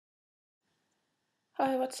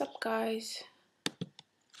Hi, what's up, guys?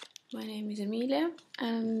 My name is Emilia,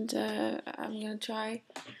 and I'm gonna try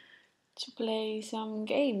to play some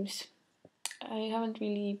games. I haven't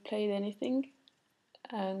really played anything,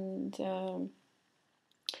 and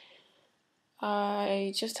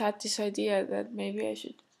I just had this idea that maybe I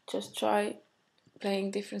should just try playing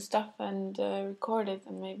different stuff and record it,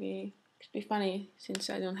 and maybe it'd be funny since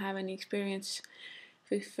I don't have any experience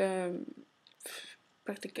with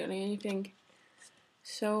practically anything.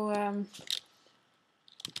 So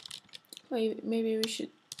maybe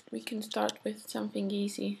we can start with something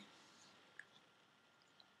easy,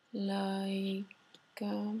 like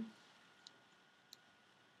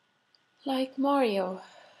Mario,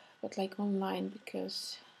 but like online,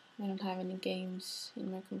 because I don't have any games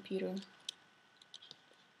in my computer.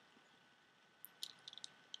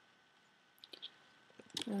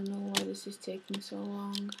 I don't know why this is taking so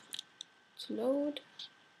long to load.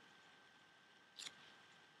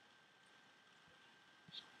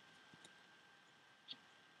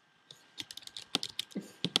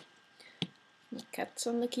 My cat's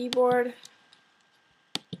on the keyboard,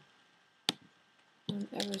 and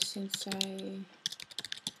ever since I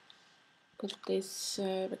put this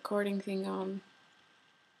recording thing on,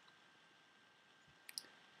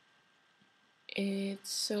 it's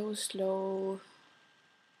so slow.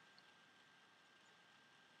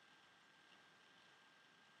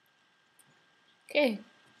 Okay,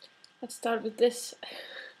 let's start with this.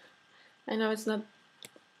 I know it's not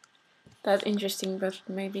that interesting, but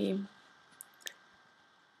maybe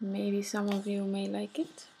some of you may like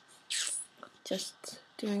it. Just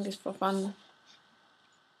doing this for fun.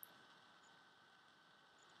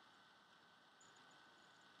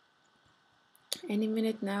 Any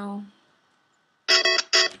minute now.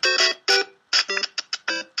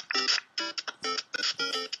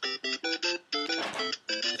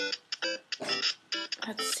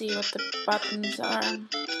 Let's see what the buttons are.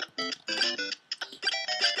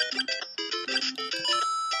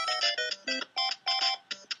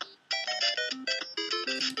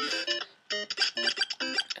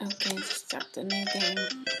 Okay, let's start the new game.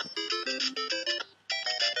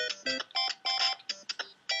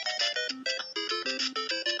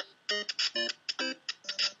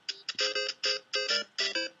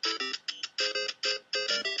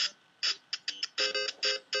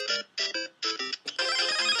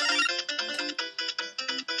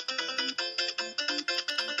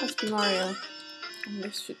 Must be Mario. And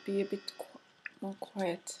this should be a bit more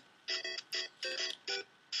quiet.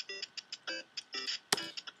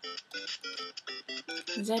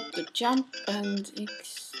 Z to jump and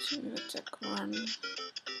X to attack one.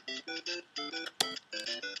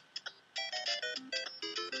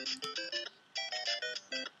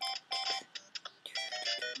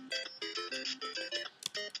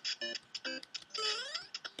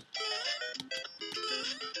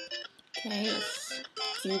 Okay, let's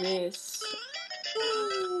do this.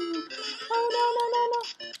 Oh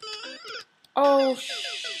no. Oh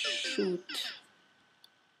shoot.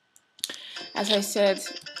 As I said,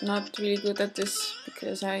 not really good at this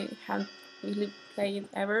because I haven't really played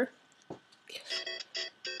ever.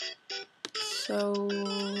 So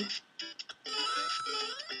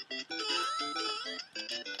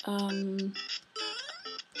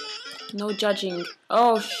no judging.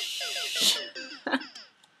 Oh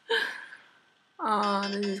oh,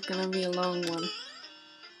 this is gonna be a long one.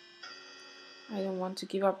 I don't want to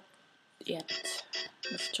give up yet.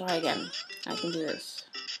 Let's try again. I can do this.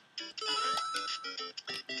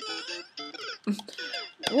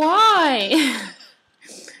 Why?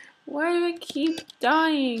 Why do I keep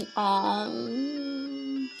dying?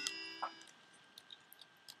 Oh.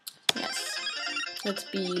 Yes. Let's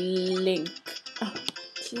be Link. Oh,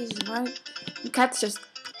 jeez, why? The cat just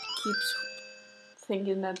keeps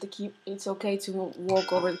thinking that it's okay to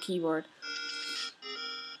walk over the keyboard.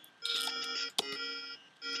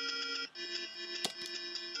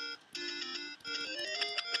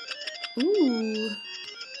 Ooh.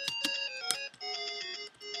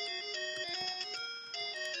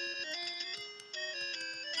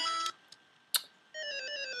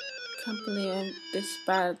 Can't believe I'm this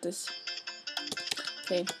bad at this.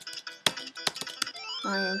 Okay.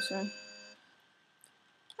 I am sorry.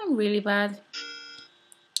 I'm really bad.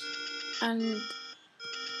 And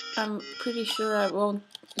I'm pretty sure I won't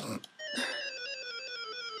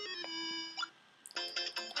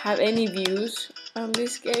have any views on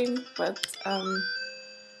this game, but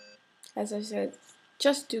as I said,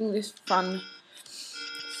 just doing this fun.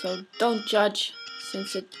 So don't judge,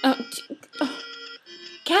 since it.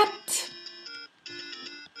 Cat!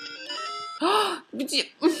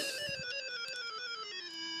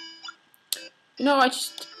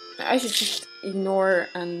 I should just ignore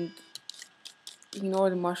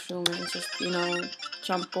the mushroom and just,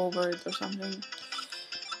 jump over it or something.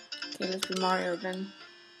 Okay, let's be Mario then.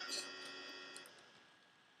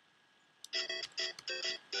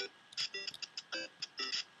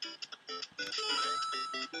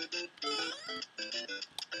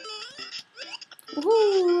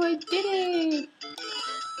 Woohoo! I did it!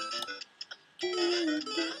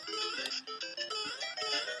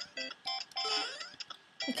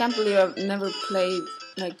 I can't believe I've never played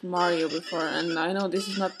like Mario before, and I know this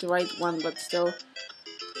is not the right one, but still,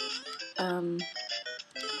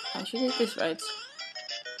 I should hit this right.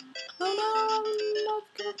 Oh no, I'm not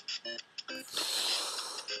gonna.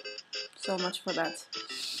 So much for that.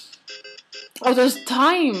 Oh, there's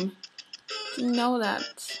time. Didn't know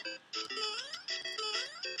that.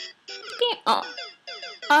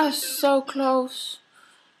 Oh, so close.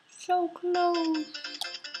 So close.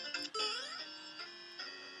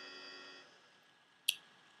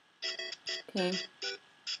 Okay.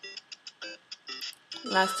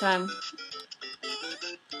 Last time.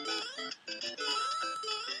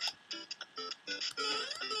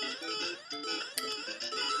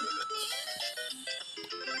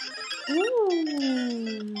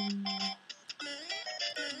 Ooh.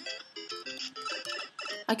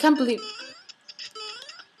 I can't believe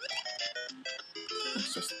I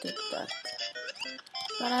just did that.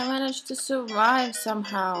 But I managed to survive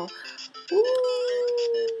somehow. Ooh.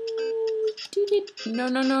 Did it. No,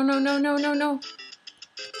 no, no, no, no, no, no, no.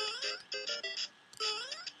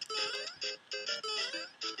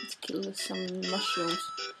 Let's kill some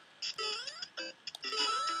mushrooms.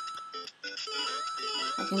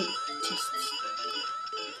 I can just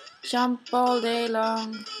jump all day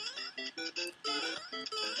long.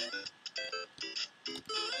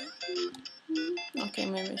 Okay,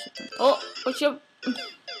 maybe I should. Oh, what's your?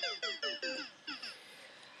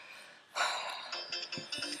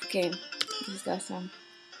 Okay, this is last time,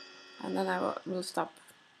 and then I will stop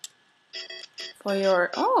for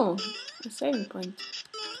your. Oh, a saving point.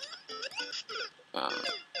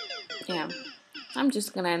 Yeah, I'm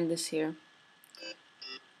just gonna end this here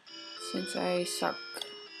since I suck.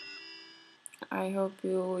 I hope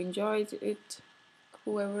you enjoyed it,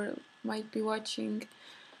 whoever might be watching,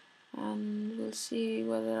 and we'll see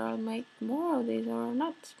whether I'll make more of these or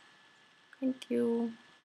not. Thank you.